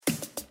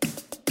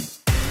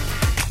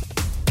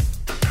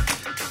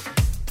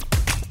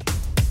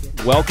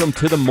Welcome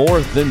to the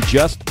More Than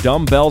Just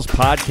Dumbbells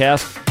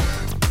podcast.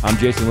 I'm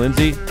Jason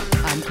Lindsay.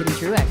 I'm Kitty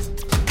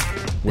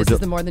Truex. This is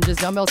the More Than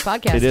Just Dumbbells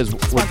podcast. It is.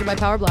 Sponsored by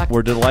Power Block.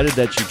 We're delighted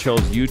that you chose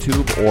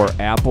YouTube or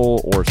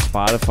Apple or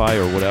Spotify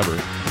or whatever.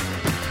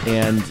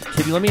 And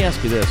Kitty, let me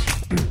ask you this.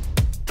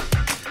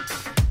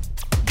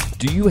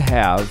 Do you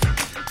have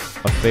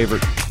a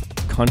favorite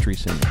country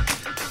singer?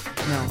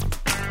 No.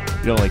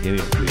 You don't like any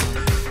of them, do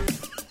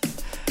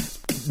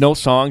you? No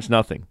songs,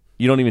 nothing.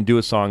 You don't even do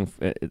a song.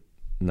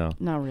 No.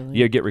 Not really.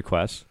 You get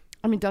requests?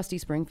 I mean, Dusty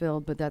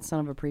Springfield, but that's Son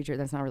of a Preacher.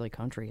 That's not really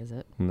country, is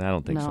it? I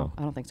don't think so. No,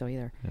 I don't think so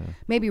either. Yeah.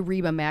 Maybe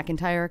Reba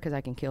McEntire, because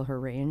I can kill her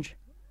range.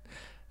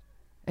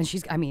 And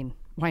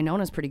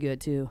Winona's pretty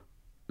good, too.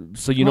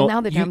 So you know, now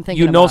that I'm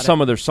thinking you know about some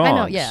it. of their songs. I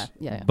know,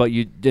 yeah. But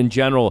you, in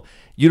general,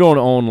 you don't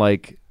own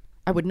like.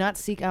 I would not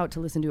seek out to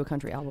listen to a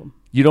country album.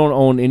 You don't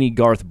own any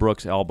Garth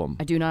Brooks album.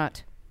 I do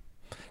not.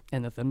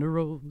 And the Thunder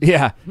Rolls.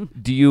 Yeah.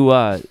 Do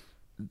you?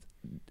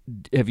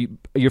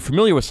 You're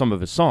familiar with some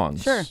of his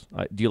songs? Sure.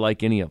 Do you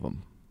like any of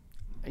them?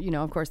 You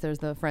know, of course, there's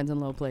the Friends in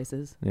Low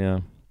Places.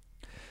 Yeah.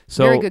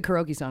 So very good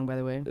karaoke song, by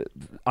the way.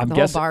 I'm the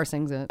guessing whole bar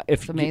sings it.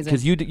 It's amazing.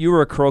 Because you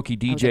were a karaoke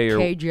DJ or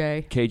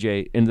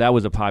KJ, and that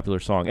was a popular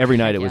song. Every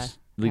night it was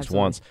at least absolutely.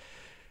 once.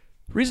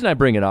 The reason I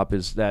bring it up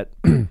is that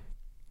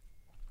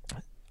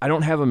I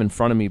don't have them in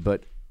front of me,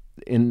 but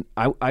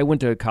I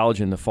went to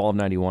college in the fall of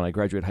 91. I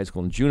graduated high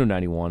school in June of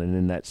 91, and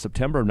in that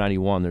September of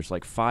 91, there's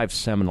like 5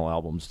 seminal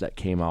albums that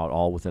came out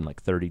all within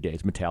like 30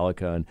 days.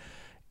 Metallica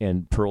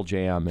and Pearl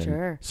Jam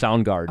and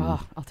Soundgarden.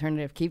 Oh,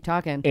 alternative. Keep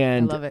talking.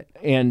 And, I love it.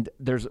 And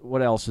there's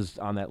what else is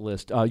on that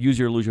list? Use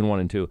Your Illusion 1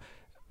 and 2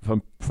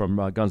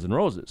 from Guns N'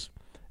 Roses.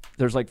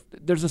 There's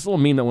this little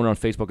meme that went on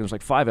Facebook, and there's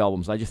like 5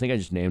 albums. I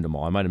just named them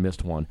all. I might have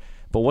missed one.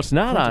 But what's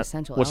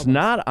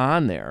not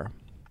on there,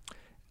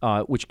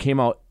 which came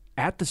out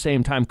at the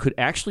same time, could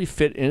actually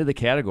fit into the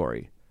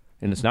category,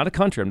 and it's not a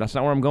country. That's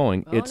not where I'm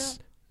going. It's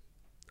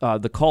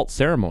the Cult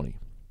Ceremony.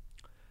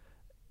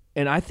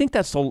 And I think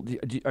that's so.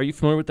 Are you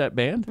familiar with that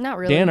band? Not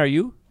really. Dan, are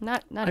you?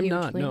 Not I'm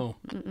not. No.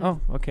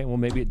 Oh, okay. Well,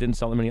 maybe it didn't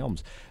sell that many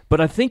albums.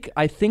 But I think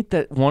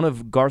that one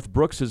of Garth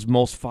Brooks's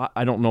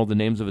I don't know the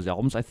names of his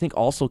albums. I think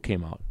also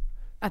came out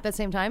at that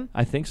same time.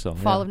 I think so.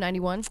 Fall of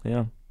 '91.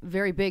 Yeah.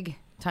 Very big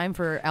time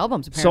for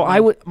albums.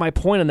 Apparently. So my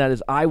point on that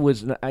is I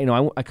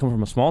come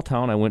from a small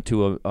town. I went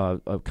to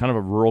a kind of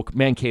a rural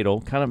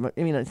Mankato.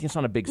 It's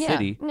not a big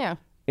city. Yeah.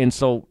 And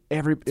so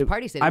it's a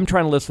party city. I'm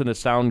trying to listen to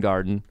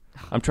Soundgarden.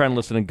 I'm trying to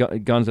listen to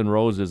Guns N'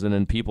 Roses, and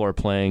then people are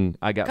playing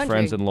I Got country.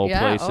 Friends in Low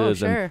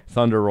Places and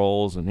Thunder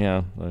Rolls,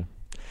 and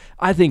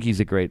I think he's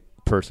a great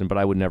person, but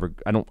I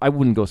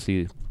wouldn't go see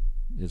his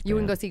band. You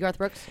wouldn't go see Garth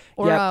Brooks?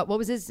 Or what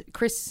was his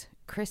Chris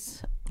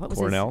what was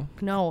Cornell?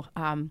 His? No,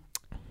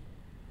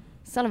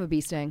 son of a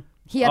bee sting.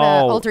 He had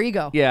an alter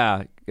ego.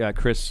 Yeah,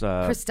 Chris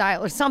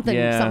Style or something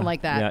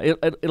like that.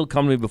 Yeah, it'll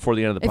come to me before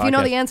the end of the podcast. If you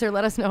know the answer,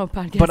 let us know.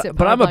 Podcast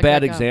but I'm a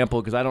bad example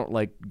because I don't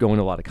like going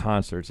to a lot of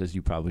concerts, as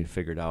you probably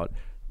figured out.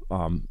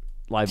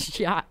 Live.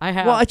 Yeah, I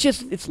have. Well,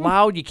 it's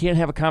loud. You can't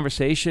have a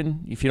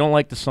conversation. If you don't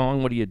like the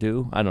song, what do you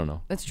do? I don't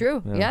know. That's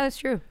true. Yeah, that's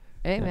true.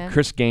 Hey, man.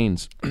 Chris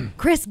Gaines.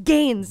 Chris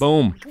Gaines.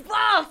 Boom.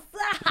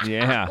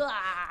 Yeah.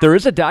 There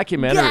is a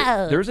documentary.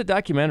 Yeah. There's a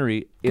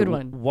documentary. Good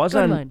one.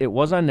 It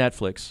was on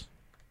Netflix.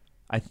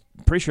 I'm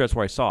pretty sure that's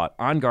where I saw it,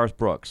 on Garth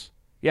Brooks.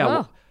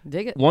 Yeah.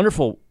 Dig it.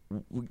 Wonderful.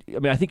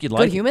 I think you'd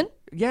like Good Human?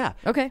 Yeah.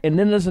 Okay. And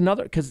then there's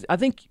another, because I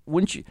think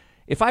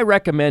if I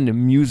recommend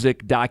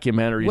music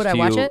documentaries would I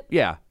watch it?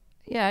 Yeah.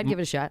 Yeah, I'd give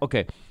it a shot.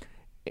 Okay.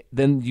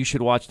 Then you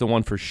should watch the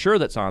one for sure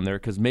that's on there,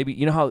 because maybe,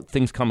 you know how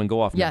things come and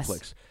go off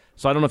Netflix.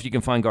 So I don't know if you can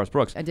find Garth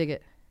Brooks. I dig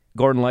it.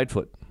 Gordon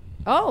Lightfoot.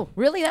 Oh,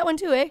 really? That one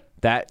too, eh?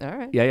 That. All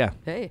right. Yeah.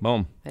 Hey.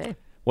 Boom. Hey.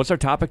 What's our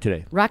topic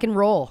today? Rock and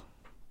roll.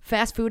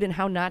 Fast food and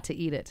how not to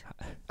eat it.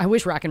 I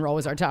wish rock and roll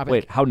was our topic.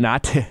 Wait, how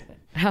not to?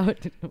 How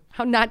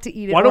not to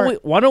eat it.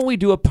 Why don't we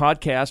do a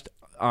podcast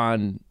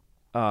on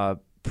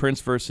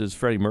Prince versus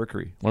Freddie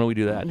Mercury? Why don't we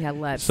do that? Yeah,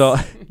 let's. So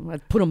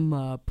let's put them.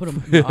 No,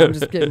 I'm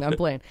just kidding. I'm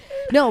playing.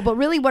 No, but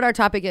really, what our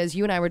topic is,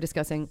 you and I were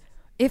discussing.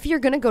 If you're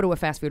going to go to a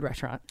fast food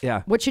restaurant,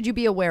 what should you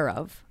be aware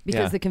of?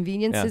 Because the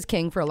convenience is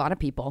king for a lot of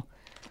people.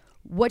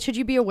 What should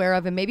you be aware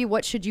of, and maybe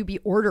what should you be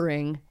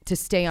ordering to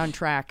stay on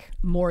track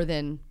more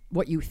than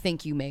what you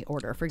think you may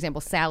order? For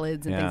example,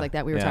 salads and things like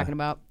that we were talking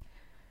about.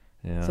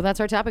 Yeah. So that's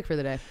our topic for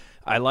the day.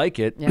 I like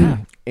it. Yeah.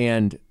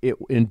 And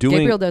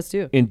Gabriel does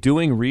too. In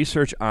doing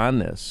research on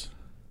this,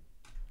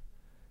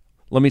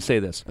 let me say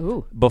this.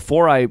 Ooh.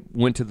 Before I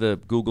went to the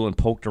Google and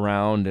poked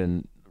around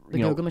and the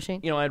Google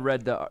machine. I'd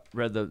read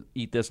the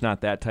Eat This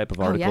Not That type of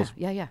articles.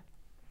 Yeah.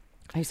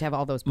 I used to have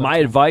all those books. My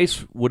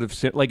advice would have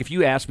said, like, if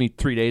you asked me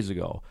 3 days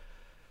ago,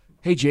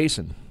 hey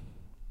Jason,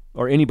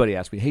 or anybody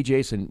asked me, hey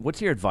Jason,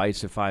 what's your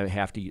advice if I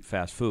have to eat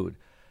fast food?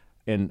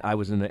 And I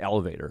was in the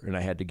elevator and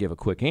I had to give a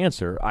quick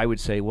answer, I would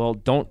say, well,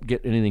 don't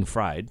get anything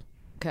fried.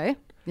 Okay.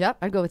 Yep,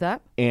 I'd go with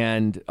that.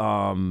 And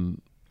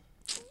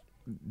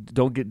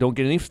don't get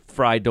any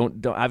fried.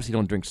 Don't obviously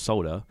don't drink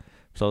soda.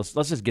 So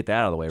let's just get that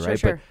out of the way, right?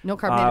 Sure. No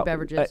carbonated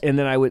beverages. And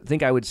then I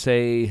would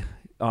say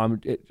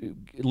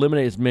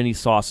eliminate as many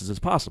sauces as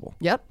possible.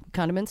 Yep,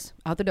 condiments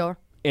out the door.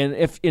 And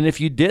if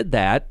you did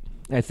that,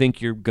 I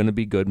think you're going to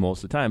be good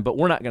most of the time. But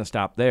we're not going to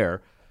stop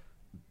there.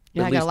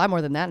 Yeah, I got a lot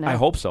more than that now. I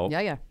hope so.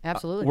 Yeah,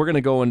 absolutely. We're going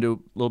to go into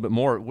a little bit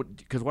more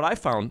because what I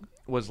found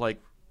was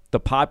like the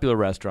popular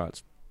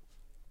restaurants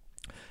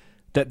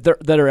that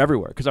are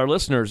everywhere because our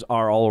listeners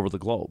are all over the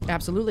globe.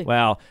 Absolutely.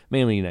 Well,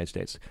 mainly the United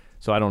States.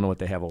 So I don't know what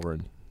they have over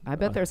in. I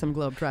bet there's some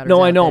Globetrotters.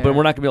 No, I know, there. but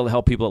we're not going to be able to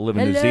help people that live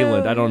in New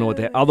Zealand. I don't know what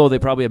they. Although they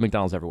probably have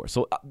McDonald's everywhere.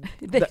 So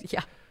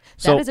that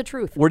is a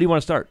truth. Where do you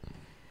want to start?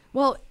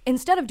 Well,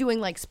 instead of doing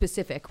like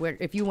specific, where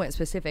if you went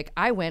specific,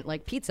 I went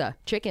like pizza,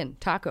 chicken,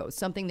 tacos,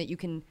 something that you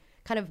can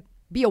kind of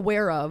be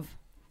aware of.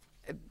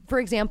 For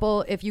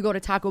example, if you go to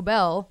Taco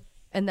Bell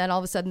and then all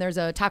of a sudden there's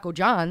a Taco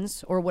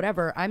John's or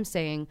whatever, I'm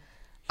saying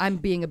I'm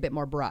being a bit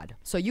more broad.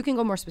 So you can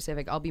go more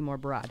specific. I'll be more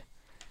broad.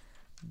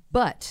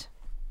 But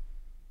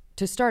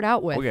to start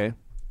out with, okay.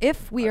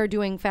 If we are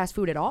doing fast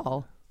food at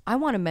all, I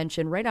want to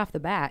mention right off the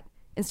bat,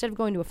 instead of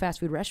going to a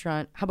fast food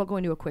restaurant, how about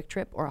going to a Quick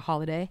Trip or a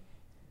Holiday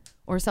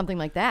or something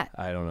like that?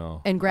 I don't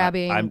know. And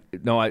grabbing...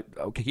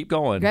 Okay, keep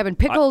going. Grabbing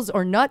pickles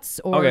or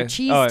nuts or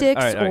cheese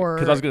sticks or...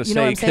 Because I was going to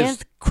say,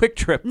 because Quick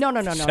Trip no.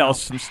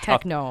 sells some stuff.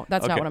 Heck no.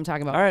 That's not what I'm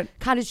talking about. All right.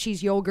 Cottage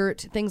cheese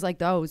yogurt, things like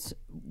those,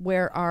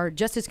 where are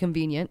just as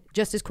convenient,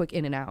 just as quick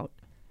in and out,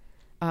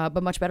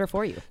 but much better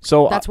for you.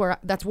 So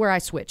that's where I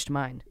switched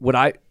mine.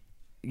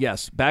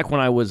 Yes, back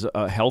when I was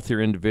a healthier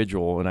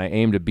individual, and I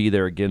aim to be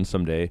there again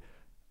someday,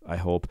 I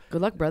hope. Good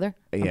luck, brother.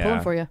 I'm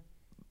pulling for you.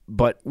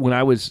 But when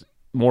I was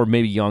more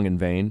maybe young and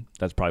vain,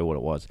 that's probably what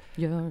it was.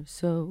 You're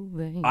so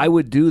vain. I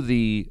would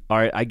do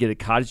I get a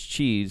cottage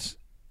cheese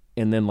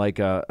and then like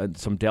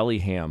some deli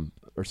ham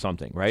or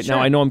something, right? Sure.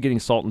 Now, I know I'm getting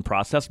salt and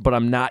processed, but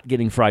I'm not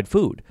getting fried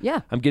food. Yeah.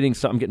 I'm getting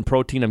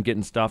protein, I'm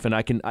getting stuff, and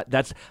I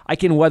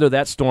can weather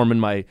that storm in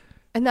my...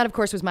 And that, of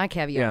course, was my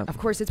caveat. Yeah. Of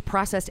course, it's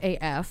processed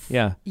AF.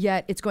 Yeah.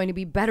 Yet it's going to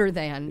be better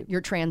than your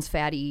trans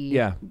fatty,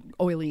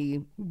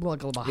 oily, blah,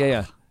 blah, blah.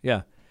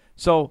 Yeah.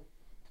 So,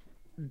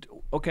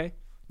 okay.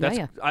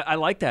 I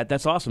like that.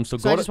 That's awesome. So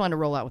I just wanted to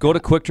roll out with Go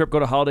to Quick Trip, go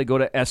to Holiday, go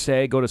to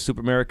SA, go to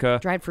Super America.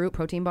 Dried fruit,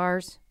 protein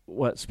bars.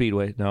 What?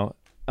 Speedway? No.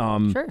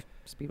 Sure.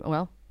 Speedway.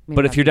 Well,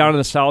 but if you're down in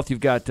the South,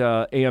 you've got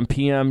AM,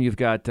 PM, you've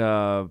got...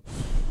 Are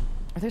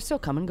there still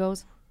come and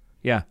goes?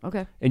 Yeah.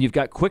 Okay. And you've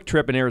got Quick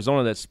Trip in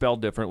Arizona that's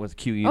spelled different with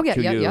QU. Oh,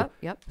 yeah.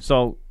 Yep.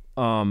 So,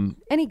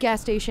 any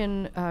gas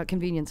station,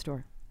 convenience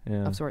store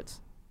of sorts.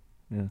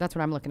 Yeah. That's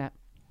what I'm looking at.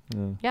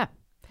 Yeah.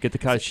 Get the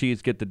cottage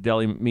cheese, get the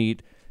deli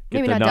meat,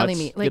 get maybe the not nuts, deli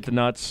meat. Get the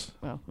nuts.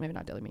 Well, maybe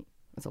not deli meat.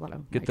 That's a lot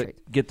of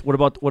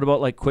what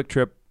about like Quick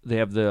Trip? They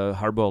have the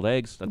hard-boiled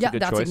eggs. That's a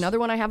good choice. That's another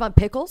one I have on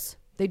pickles.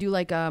 They do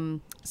like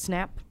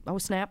Snap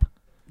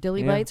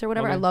Dilly Bites or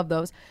whatever. Okay. I love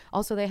those.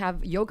 Also, they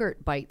have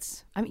yogurt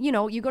bites. I mean,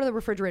 you go to the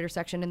refrigerator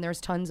section and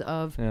there's tons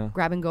of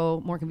grab and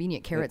go, more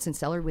convenient carrots and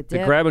celery with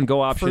dip. The grab and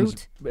go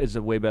options is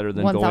way better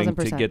than 1000%. going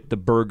to get the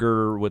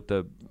burger with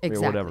the exactly.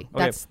 Or whatever.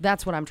 Okay.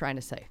 That's what I'm trying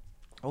to say.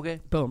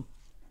 Okay. Boom.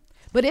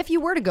 But if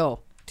you were to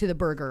go to the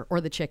burger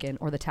or the chicken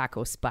or the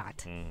taco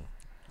spot,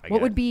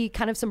 what would be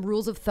kind of some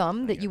rules of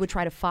thumb that you would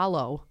try to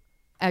follow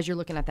as you're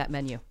looking at that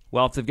menu?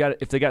 Well,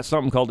 if they got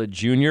something called a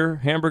junior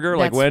hamburger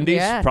like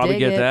Wendy's, probably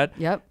get that.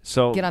 Yep.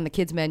 So get on the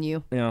kids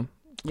menu. Yeah.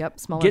 Yep.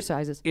 Smaller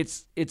sizes.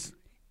 It's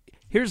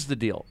here's the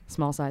deal.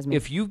 Small size meal.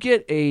 If you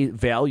get a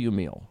value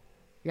meal,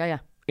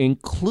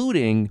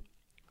 including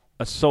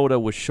a soda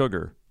with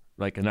sugar,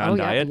 like a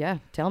non-diet, yeah.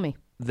 Tell me.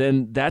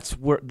 Then that's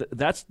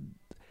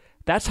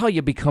how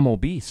you become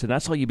obese, and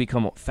that's how you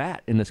become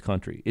fat in this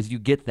country. Is you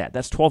get that?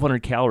 That's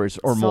 1,200 calories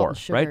or salt more, and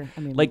sugar. right? I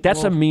mean, like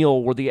that's a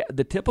meal where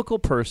the typical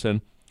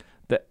person,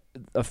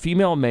 a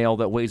female male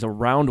that weighs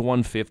around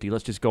 150.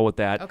 Let's just go with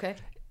that. Okay.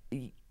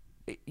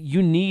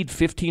 You need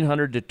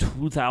 1,500 to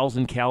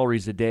 2,000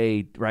 calories a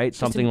day, right?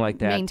 Something like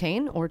that.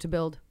 Maintain or to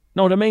build?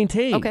 No, to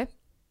maintain. Okay.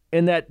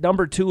 And that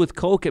number 2 with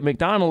Coke at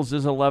McDonald's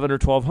is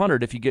 1,100 or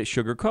 1,200 if you get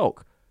sugar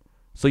Coke.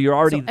 So you're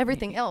already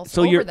everything else.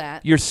 So over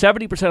that you're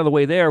 70% of the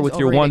way there with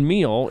your overeating. one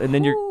meal, and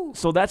then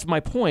So that's my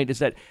point: is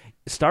that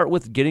start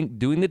with doing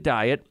the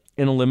diet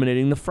and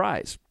eliminating the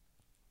fries.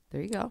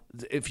 There you go.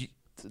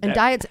 And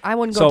diets, I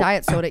wouldn't go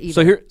diet soda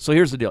So either.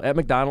 here's the deal: at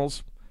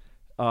McDonald's,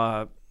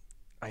 I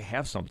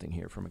have something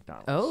here for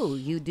McDonald's. Oh,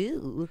 you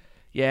do?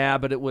 Yeah,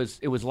 but it was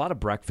a lot of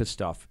breakfast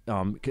stuff.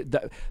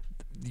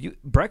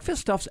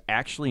 Breakfast stuff's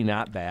actually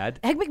not bad.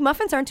 Egg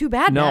McMuffins aren't too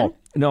bad. No.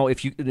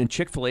 Then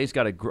Chick-fil-A's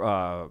got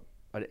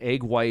an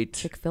egg white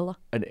Chick-fil-A?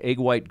 An egg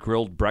white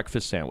grilled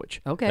breakfast sandwich.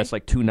 Okay, that's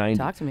like $2.90.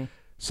 Talk to me.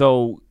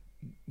 So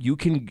you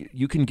can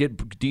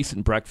get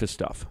decent breakfast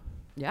stuff.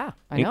 Yeah,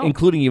 I know.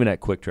 Including even at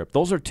Quick Trip.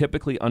 Those are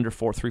typically under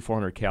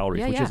 400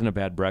 calories, which isn't a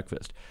bad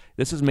breakfast.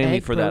 This is mainly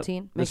for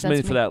protein. that. This is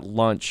mainly for that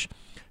lunch.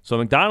 So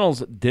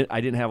McDonald's,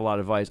 I didn't have a lot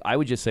of advice. I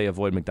would just say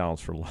avoid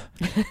McDonald's for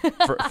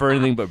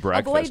anything but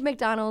breakfast. Avoid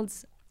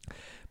McDonald's.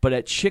 But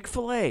at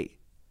Chick-fil-A,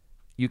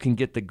 you can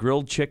get the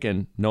grilled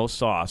chicken, no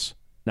sauce.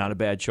 Not a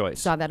bad choice.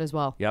 Saw that as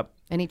well. Yep.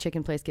 Any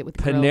chicken place, get with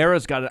the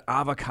Panera's got an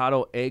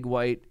avocado egg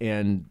white,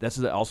 and this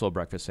is also a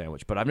breakfast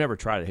sandwich, but I've never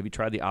tried it. Have you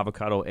tried the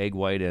avocado egg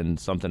white and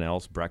something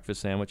else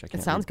breakfast sandwich?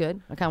 It sounds good.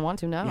 I kind of want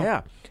to now.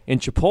 Yeah. And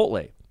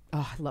Chipotle.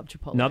 Oh, I love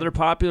Chipotle. Another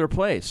popular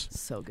place.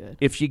 So good.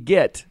 If you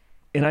get,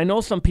 and I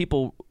know some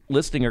people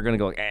listening are going to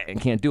go, I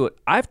can't do it.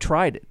 I've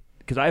tried it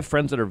because I have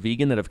friends that are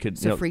vegan that have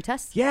So free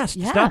tests? Yes.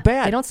 Yeah, it's not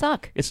bad. They don't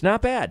suck. It's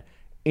not bad.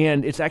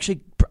 And it's actually,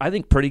 I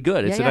think, pretty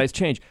good. It's a nice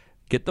change.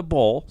 Get the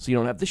bowl so you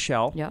don't have the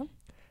shell. Yeah.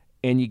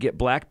 And you get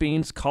black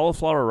beans,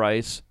 cauliflower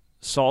rice,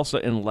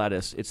 salsa, and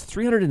lettuce. It's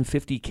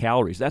 350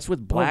 calories. That's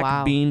with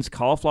black beans,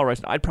 cauliflower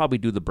rice. I'd probably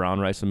do the brown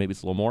rice, so maybe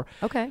it's a little more.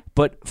 Okay.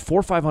 But 400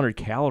 or 500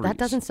 calories. That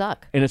doesn't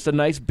suck. And it's a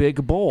nice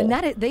big bowl.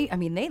 And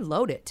they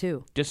load it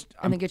too.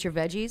 And then get your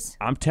veggies.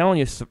 I'm telling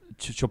you,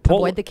 Chipotle.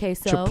 Avoid the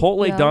queso.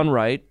 Chipotle done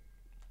right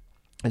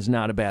is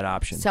not a bad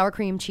option. Sour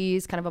cream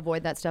cheese, kind of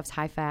avoid that stuff's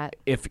high fat.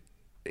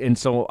 And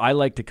so I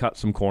like to cut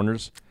some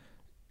corners.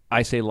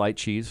 I say light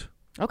cheese.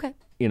 Okay.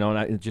 And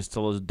I just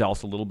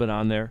douse a little bit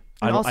on there.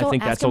 And I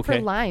think that's okay.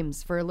 for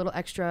limes for a little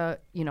extra.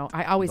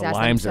 I always ask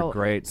them. Limes are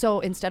great. So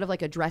instead of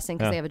like a dressing,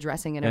 because they have a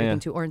dressing and everything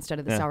too, or instead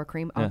of the sour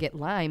cream, I'll get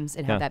limes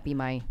and have that be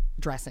my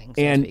dressing,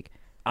 so to speak.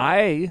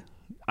 I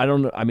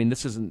don't know. I mean,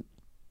 this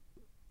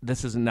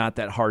is not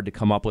that hard to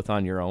come up with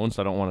on your own.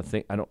 So I don't want to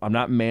think. I'm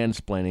not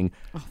mansplaining,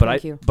 but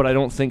I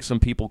don't think some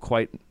people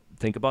quite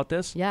think about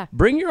this. Yeah.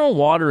 Bring your own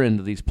water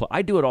into these.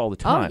 I do it all the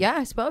time. Oh yeah,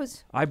 I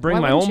suppose. I bring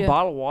my own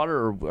bottle of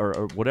water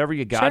or whatever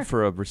you got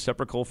for a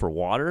reciprocal for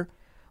water.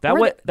 That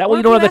way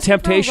you don't have the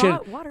temptation.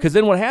 Because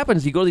then what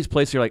happens? You go to these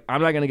places, you're like,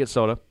 I'm not going to get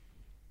soda.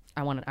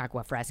 I want an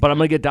aqua fresca. But I'm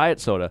going to get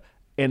diet soda.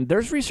 And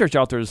there's research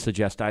out there to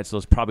suggest diet soda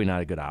is probably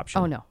not a good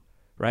option. Oh no.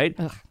 Right?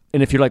 Ugh.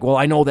 And if you're like, well,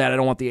 I know that. I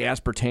don't want the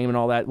aspartame and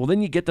all that. Well,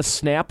 then you get the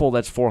Snapple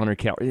that's 400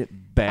 calories.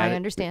 Bad. I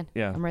understand.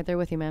 Yeah. I'm right there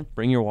with you, man.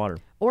 Bring your water.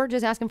 Or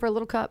just ask them for a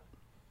little cup.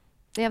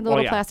 They have the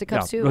little plastic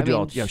cups too.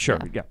 Sure.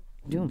 Yeah.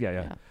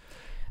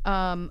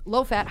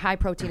 Low fat, high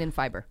protein and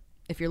fiber.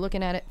 If you're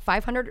looking at it,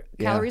 500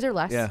 calories or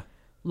less. Yeah.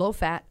 Low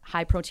fat,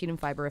 high protein and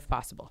fiber if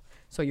possible.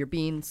 So your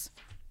beans,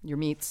 your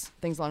meats,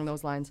 things along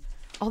those lines.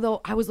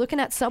 Although I was looking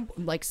at sub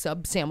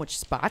sandwich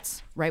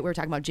spots, right? We were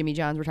talking about Jimmy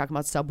John's. We're talking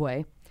about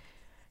Subway.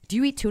 Do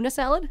you eat tuna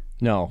salad?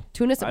 No.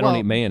 I don't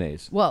eat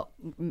mayonnaise. Well,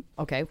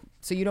 okay.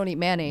 So you don't eat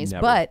mayonnaise.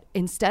 Never. But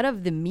instead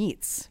of the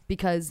meats,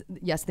 because,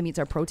 yes, the meats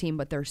are protein,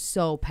 but they're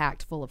so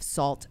packed full of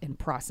salt and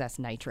processed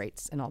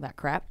nitrates and all that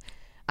crap,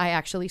 I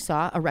actually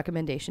saw a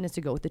recommendation is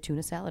to go with the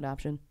tuna salad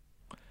option.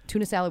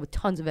 Tuna salad with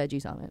tons of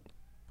veggies on it.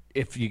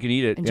 If you can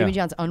eat it. And Jimmy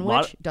John's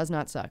Unwich does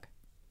not suck.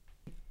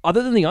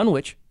 Other than the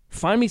Unwich,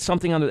 find me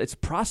something it's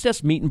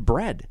processed meat and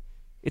bread.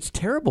 It's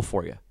terrible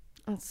for you.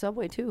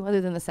 Subway too, other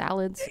than the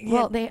salads.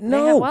 Yeah,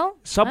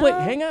 Subway.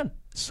 Hang on,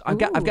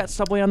 I've got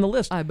Subway on the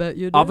list. I bet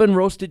you do. Oven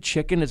roasted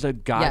chicken is a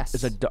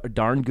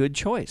darn good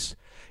choice,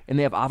 and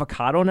they have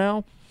avocado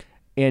now,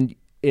 and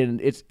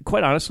it's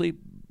quite honestly,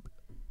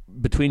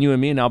 between you and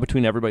me, and now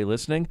between everybody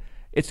listening,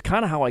 it's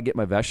kind of how I get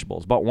my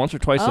vegetables. About once or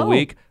twice a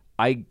week,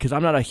 because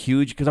I'm not a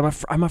huge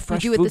I'm a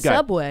fresh food guy. The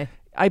Subway.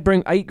 I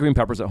eat green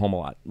peppers at home a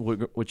lot,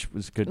 which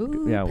was good.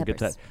 Ooh, yeah, we'll get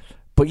that.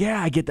 But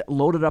yeah, I get that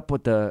loaded up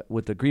with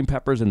the green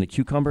peppers and the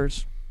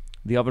cucumbers,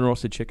 the oven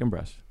roasted chicken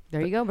breast.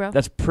 There you go, bro.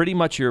 That's pretty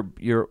much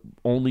your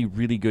only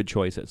really good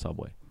choice at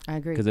Subway. I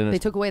agree. They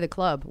took away the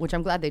club, which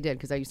I'm glad they did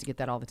because I used to get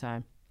that all the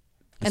time.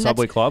 The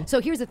Subway Club?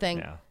 So here's the thing.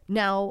 Yeah.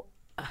 Now,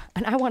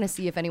 and I want to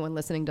see if anyone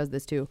listening does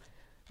this too.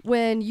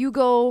 When you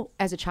go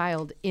as a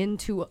child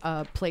into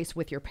a place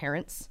with your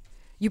parents,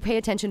 you pay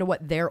attention to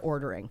what they're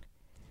ordering.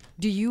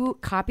 Do you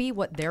copy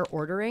what they're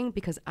ordering?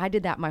 Because I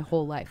did that my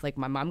whole life. Like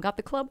my mom got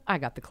the club, I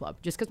got the club.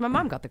 Just because my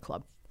mom got the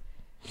club.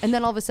 And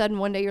then all of a sudden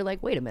one day you're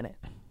like, wait a minute.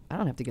 I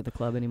don't have to get the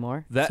club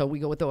anymore. So we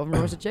go with the oven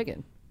roasted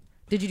chicken.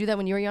 Did you do that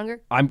when you were younger?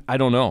 I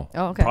don't know.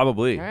 Oh, okay.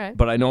 Probably. All right.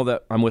 But I know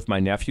that I'm with my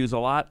nephews a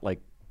lot, like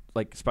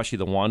especially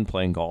the one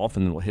playing golf,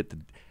 and then we'll hit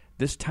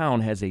this town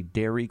has a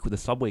dairy, the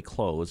Subway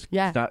closed.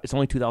 Yeah. It's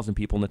only 2,000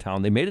 people in the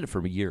town. They made it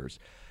for years.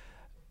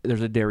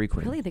 There's a Dairy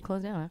Queen. Really? They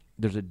closed down, huh?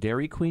 There's a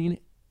Dairy Queen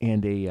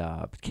and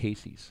a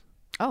Casey's.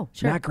 Oh,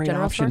 sure. Not great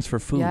options for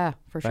food. Yeah,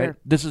 for sure.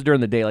 This is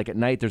during the day. Like at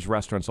night, there's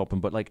restaurants open.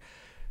 But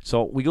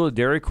so we go to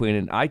Dairy Queen,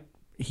 and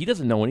he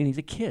doesn't know anything. He's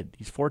a kid.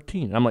 He's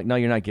 14. And I'm like, no,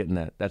 you're not getting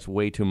that. That's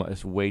way too much.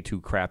 It's way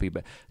too crappy.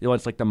 But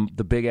it's like the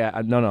big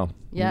no.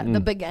 Yeah, the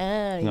big no.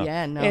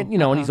 Yeah, no. And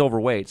and he's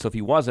overweight. So if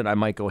he wasn't, I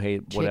might go, hey,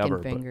 whatever.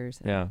 Chicken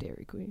fingers at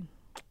Dairy Queen.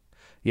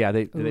 Yeah,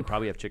 they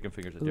probably have chicken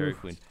fingers at Dairy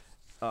Queen.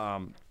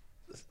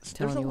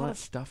 There's a lot of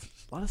stuff.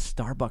 A lot of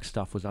Starbucks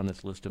stuff was on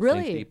this list of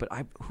things to eat. But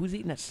who's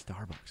eating at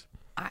Starbucks?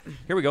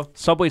 Here we go.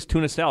 Subway's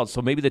tuna salad.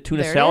 So maybe the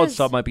tuna salad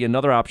sub might be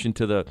another option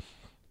to the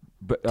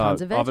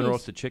oven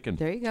roasted chicken.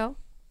 There you go.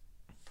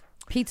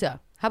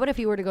 Pizza. How about if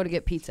you were to go to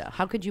get pizza?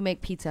 How could you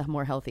make pizza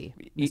more healthy,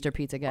 Mr.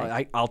 Pizza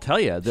Guy? I'll tell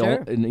you.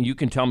 Sure. And you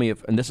can tell me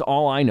and this is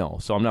all I know,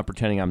 so I'm not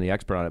pretending I'm the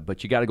expert on it,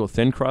 but you got to go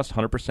thin crust,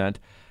 100%.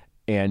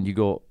 And you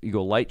go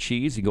light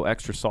cheese, you go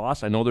extra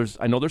sauce. I know there's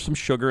some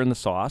sugar in the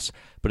sauce,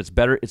 but it's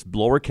better. It's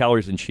lower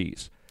calories than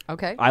cheese.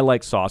 Okay. I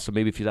like sauce, so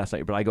maybe if that's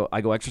not, but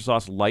I go extra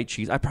sauce, light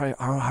cheese. I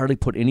hardly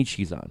put any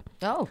cheese on.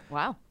 Oh,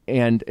 wow.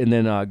 And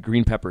then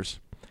green peppers.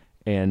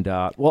 And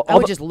I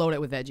would just load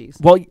it with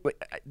veggies. Well,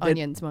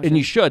 onions, mushrooms. And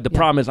you should. The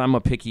problem is I'm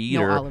a picky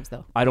eater. No olives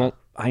though.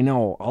 I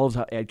know olives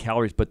add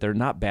calories, but they're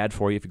not bad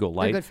for you if you go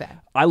light. They're good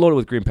fat. I load it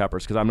with green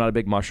peppers because I'm not a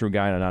big mushroom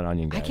guy and I'm not an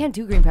onion guy. I can't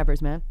do green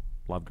peppers, man.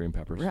 Love green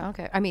peppers. Yeah,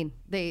 okay. I mean,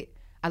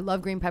 I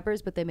love green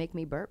peppers, but they make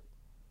me burp.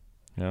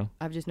 Yeah.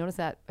 I've just noticed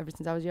that ever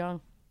since I was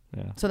young.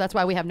 Yeah. So that's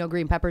why we have no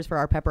green peppers for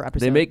our pepper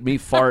episode. They make me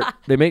fart.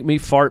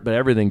 But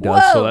everything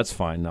does. Whoa! So that's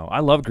fine. No, I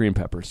love green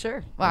peppers.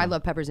 Sure. Well, I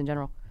love peppers in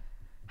general.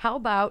 How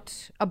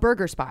about a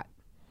burger spot?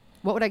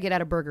 What would I get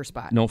at a burger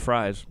spot? No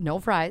fries. No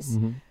fries.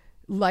 Mm-hmm.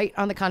 Light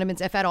on the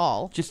condiments, if at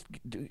all. Just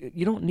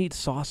you don't need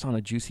sauce on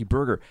a juicy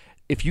burger.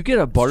 If you get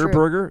a butter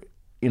burger,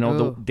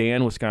 the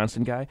Dan,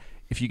 Wisconsin guy.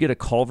 If you get a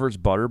Culver's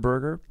butter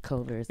burger,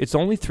 it's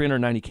only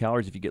 390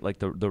 calories if you get like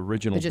the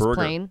original just burger.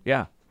 Plain?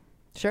 Yeah.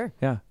 Sure.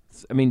 Yeah.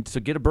 I mean, so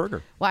get a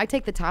burger. Well, I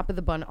take the top of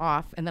the bun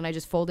off, and then I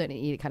just fold it and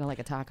eat it kind of like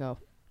a taco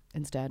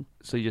instead.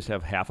 So you just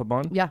have half a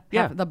bun? Yeah.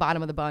 Half the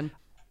bottom of the bun.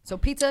 So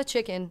pizza,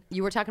 chicken.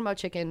 You were talking about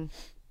chicken,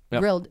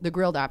 grilled. The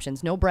grilled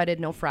options. No breaded,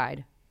 no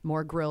fried.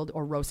 More grilled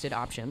or roasted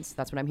options.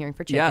 That's what I'm hearing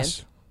for chicken.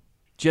 Yes.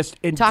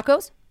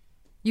 Tacos?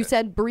 You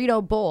said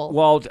burrito bowl.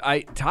 Well,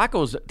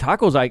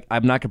 tacos.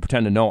 I'm not gonna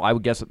pretend to know. I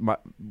would guess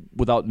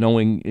without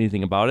knowing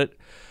anything about it.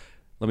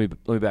 Let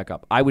me back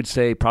up. I would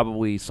say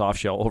probably soft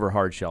shell over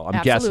hard shell.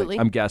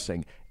 I'm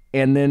guessing.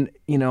 And then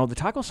the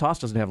taco sauce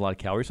doesn't have a lot of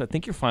calories, so I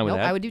think you're fine with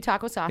that. I would do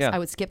taco sauce. Yeah. I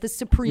would skip the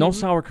supreme. No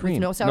sour cream.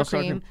 With no sour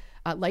cream.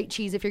 Light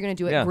cheese if you're gonna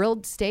do it. Yeah.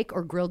 Grilled steak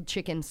or grilled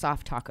chicken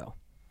soft taco.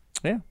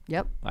 Yeah.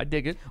 Yep. I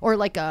dig it. Or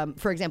like,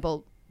 for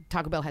example,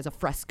 Taco Bell has a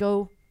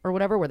fresco or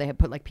whatever where they have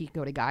put like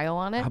pico de gallo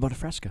on it. How about a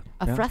Fresca?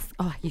 Fresca?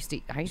 Oh, I used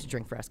to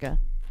drink Fresca.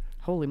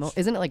 Holy moly.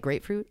 Isn't it like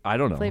grapefruit? I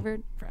don't know.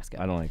 Flavored?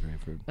 Fresca. I don't like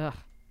grapefruit.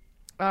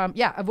 Ugh.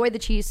 Yeah, avoid the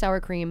cheese, sour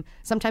cream.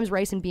 Sometimes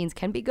rice and beans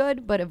can be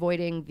good, but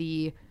avoiding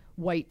the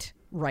white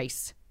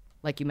rice,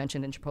 like you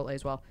mentioned in Chipotle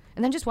as well.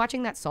 And then just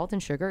watching that salt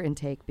and sugar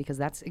intake, because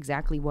that's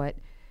exactly what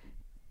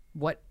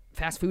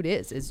fast food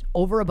is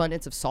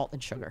overabundance of salt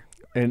and sugar.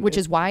 Which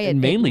is why it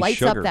lights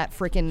sugar. up that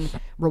freaking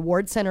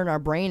reward center in our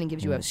brain and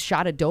gives you a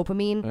shot of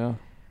dopamine. Yeah.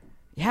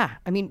 Yeah.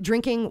 I mean,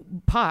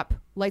 drinking pop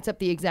lights up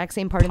the exact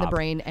same part in the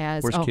brain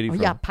as... Where's Kitty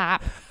from? Yeah,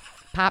 pop.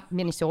 Pop,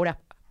 Minnesota.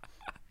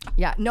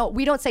 Yeah. No,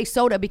 we don't say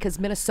soda because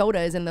Minnesota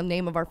is in the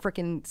name of our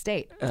freaking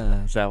state.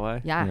 Is that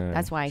why? Yeah,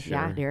 that's why. Sure.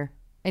 Yeah, dear.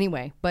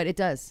 Anyway, but it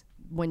does.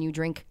 When you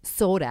drink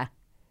soda,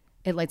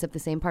 it lights up the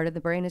same part of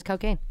the brain as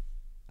cocaine.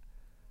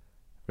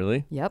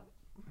 Really? Yep.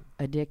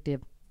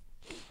 Addictive.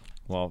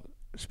 Well...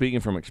 Speaking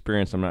from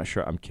experience, I'm not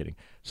sure. I'm kidding.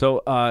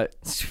 So I've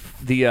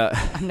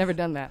never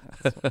done that.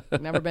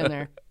 I've never been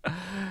there.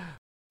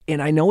 And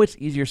I know it's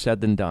easier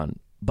said than done,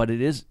 but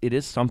it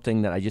is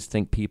something that I just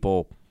think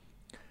people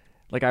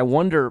like. I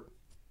wonder,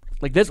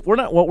 like this. We're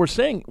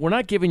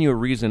not giving you a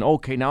reason.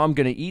 Okay, now I'm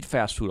going to eat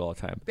fast food all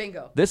the time.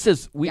 Bingo. This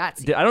is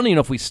Yahtzee. I don't even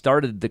know if we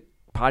started the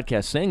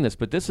podcast saying this,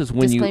 but this is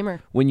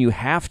when you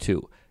have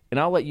to. And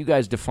I'll let you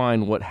guys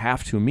define what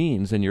have to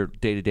means in your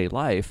day-to-day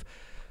life,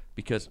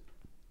 because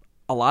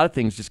a lot of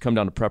things just come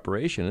down to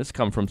preparation. This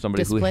come from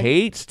somebody who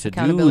hates to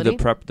do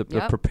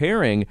the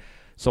preparing.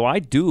 So I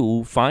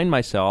do find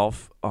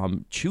myself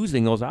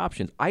choosing those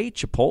options. I eat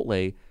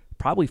Chipotle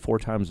probably 4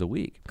 times a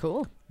week.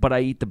 Cool. But I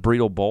eat the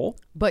burrito bowl.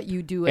 But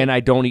you do it. And I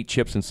don't eat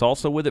chips and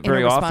salsa with it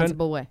very often. In a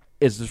responsible way.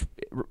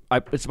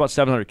 It's about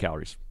 700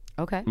 calories.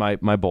 Okay. My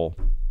bowl.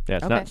 Yeah,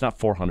 it's not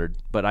 400,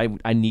 but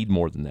I need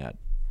more than that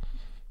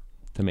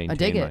to maintain I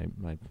dig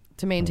it.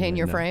 To maintain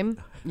your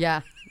frame?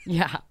 Yeah.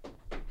 Yeah.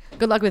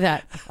 Good luck with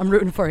that. I'm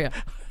rooting for you.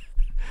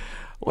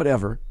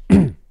 Whatever.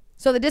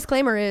 So the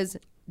disclaimer is,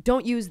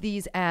 don't use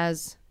these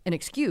as an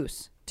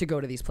excuse to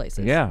go to these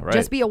places. Yeah, right.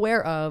 Just be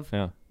aware of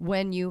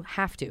when you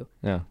have to.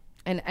 Yeah.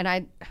 And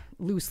I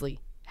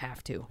loosely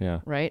have to. Yeah.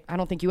 Right? I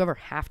don't think you ever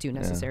have to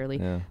necessarily.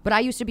 Yeah. But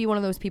I used to be one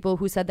of those people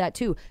who said that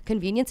too.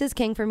 Convenience is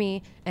king for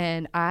me,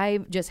 and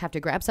I just have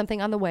to grab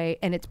something on the way,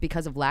 and it's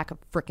because of lack of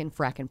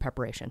frickin'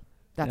 preparation.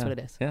 That's what it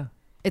is. Yeah.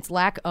 It's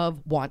lack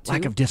of want to.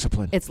 Lack of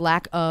discipline. It's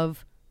lack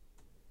of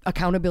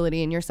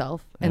accountability in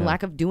yourself and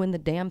lack of doing the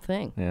damn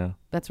thing. Yeah.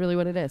 That's really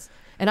what it is.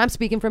 And I'm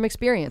speaking from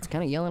experience,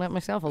 kind of yelling at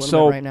myself a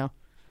little bit right now.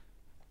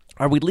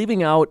 Are we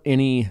leaving out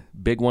any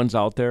big ones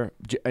out there?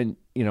 And,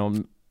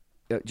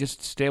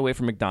 just stay away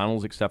from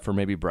McDonald's except for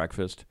maybe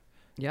breakfast.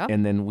 Yeah.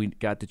 And then we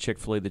got the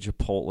Chick-fil-A, the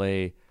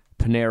Chipotle.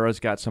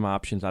 Panera's got some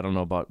options. I don't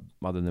know about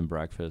other than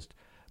breakfast.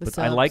 But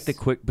I like the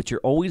quick, but you're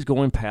always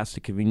going past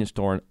the convenience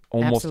store, and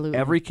almost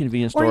every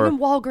convenience store. Or even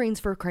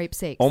Walgreens, for cripe's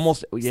sake.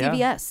 Almost,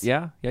 CVS.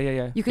 Yeah.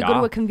 You could go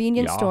to a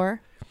convenience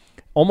store.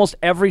 Almost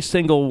every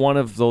single one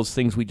of those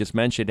things we just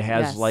mentioned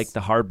has like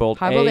the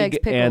hard-boiled egg eggs,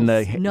 pickles, and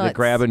the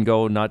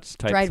grab-and-go nuts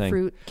type dried thing. Dried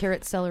fruit,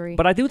 carrot, celery.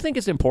 But I do think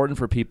it's important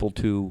for people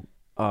to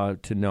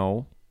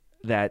know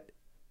that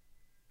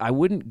I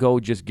wouldn't go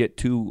just get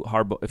too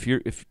hard-boiled.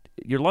 If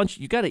your lunch,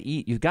 you got to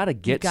eat. You got to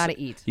get. You got to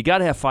eat. You got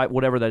to have 500,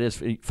 whatever that is,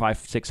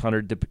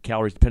 500-600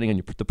 calories, depending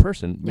on the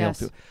person.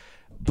 Yes.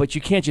 But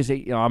you can't just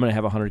say, I'm going to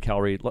have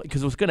 100-calorie,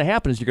 because what's going to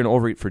happen is you're going to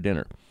overeat for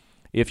dinner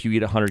if you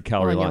eat a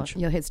 100-calorie lunch.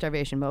 You'll hit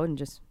starvation mode and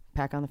just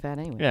pack on the fat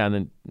anyway. Yeah, and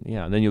then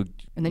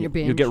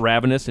you'll get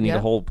ravenous and eat a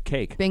whole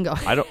cake. Bingo.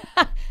 I don't.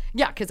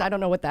 Yeah, because I don't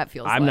know what that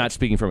feels like. I'm not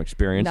speaking from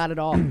experience. Not at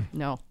all.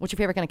 No. What's your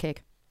favorite kind of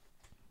cake?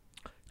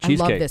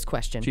 Cheesecake. I love this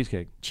question.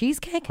 Cheesecake.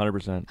 Cheesecake?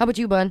 100%. How about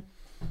you, Bun?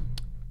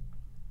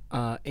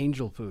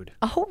 Angel food.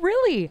 Oh,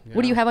 really? Yeah.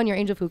 What do you have on your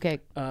angel food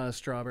cake?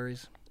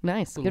 Strawberries.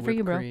 Nice. Good for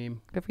you, bro.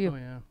 Cream. Good for you. Oh,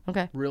 yeah.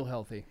 Okay. Real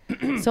healthy.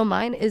 So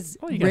mine is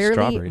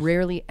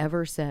rarely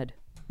ever said.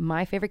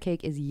 My favorite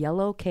cake is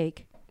yellow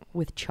cake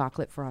with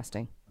chocolate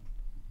frosting.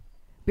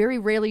 Very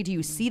rarely do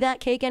you see that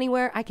cake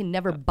anywhere. I can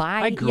never buy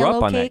yellow cake. I grew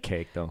up on that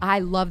cake, though. I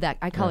love that.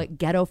 I call it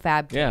ghetto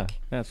fab cake.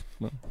 Yeah,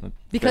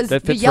 because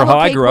that the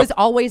yellow cake was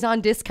always on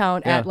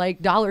discount at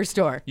like dollar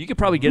store. You could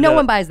probably get no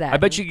one buys that. I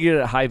bet you could get it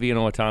at Hy-Vee in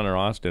Owatonna or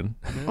Austin.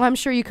 Well, I'm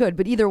sure you could,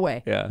 but either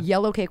way,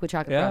 yellow cake with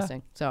chocolate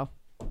frosting. So,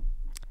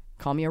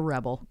 call me a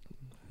rebel.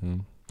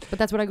 But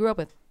that's what I grew up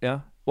with.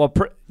 Yeah. Well,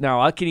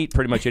 now I can eat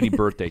pretty much any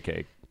birthday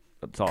cake.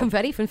 That's all.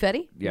 Confetti?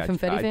 Yeah.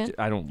 Confetti fan?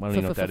 I don't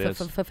even know what that is.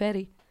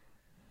 Confetti.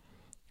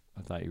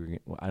 I thought you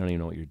were. I don't even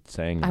know what you're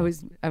saying. I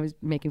was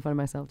making fun of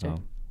myself, Jay.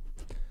 Oh.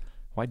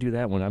 Why do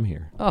that when I'm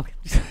here? Oh,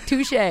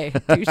 touche, Jay.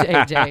 Thank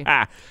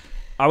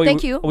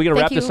you. Are we gonna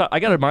wrap this up? I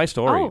got my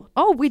story.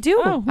 Oh, we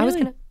do. Oh,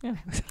 really?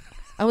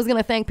 I was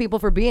gonna thank people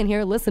for being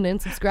here, listening,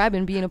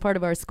 subscribing, being a part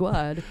of our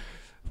squad.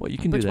 Well, you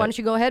can do that. Why don't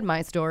you go ahead?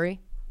 My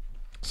story.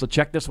 So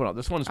check this one out.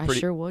 This one's pretty. I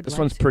sure would. This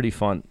one's pretty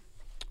fun.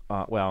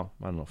 Well,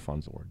 I don't know if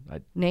fun's the word.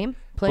 Name,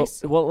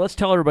 place. Well, let's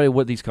tell everybody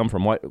what these come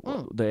from.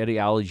 The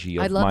etiology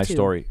of my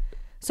story.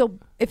 So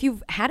if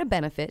you've had a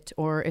benefit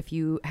or if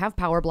you have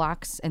power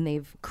blocks and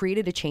they've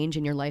created a change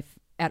in your life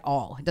at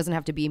all, it doesn't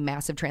have to be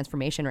massive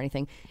transformation or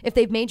anything. If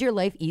they've made your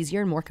life easier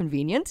and more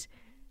convenient,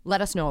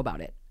 let us know about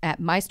it at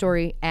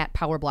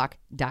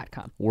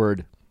mystory@powerblock.com.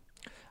 Word.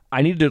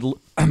 I needed to,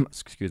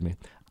 excuse me.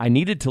 I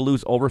needed to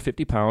lose over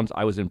 50 pounds.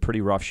 I was in pretty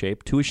rough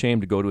shape, too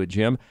ashamed to go to a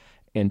gym,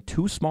 and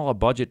too small a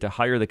budget to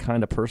hire the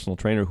kind of personal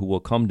trainer who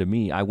will come to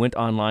me. I went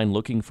online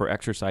looking for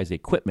exercise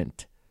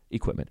equipment.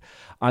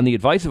 On the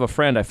advice of a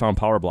friend, I found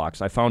Power Blocks.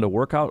 I found a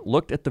workout,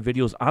 looked at the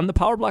videos on the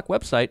Power Block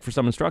website for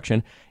some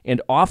instruction, and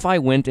off I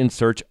went in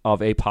search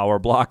of a Power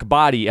Block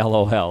body,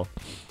 LOL.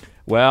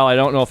 Well, I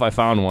don't know if I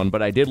found one,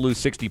 but I did lose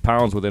 60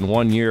 pounds within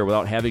 1 year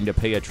without having to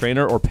pay a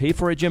trainer or pay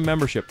for a gym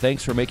membership.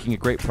 Thanks for making a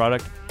great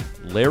product.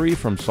 Larry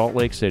from Salt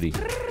Lake City.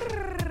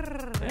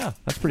 Yeah,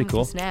 that's pretty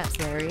cool. Snaps,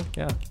 Larry.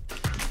 Yeah.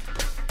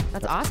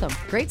 That's awesome.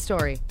 Great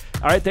story.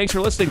 All right, thanks for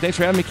listening. Thanks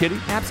for having me, Kitty.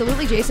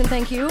 Absolutely, Jason.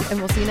 Thank you, and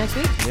we'll see you next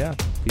week. Yeah,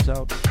 peace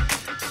out.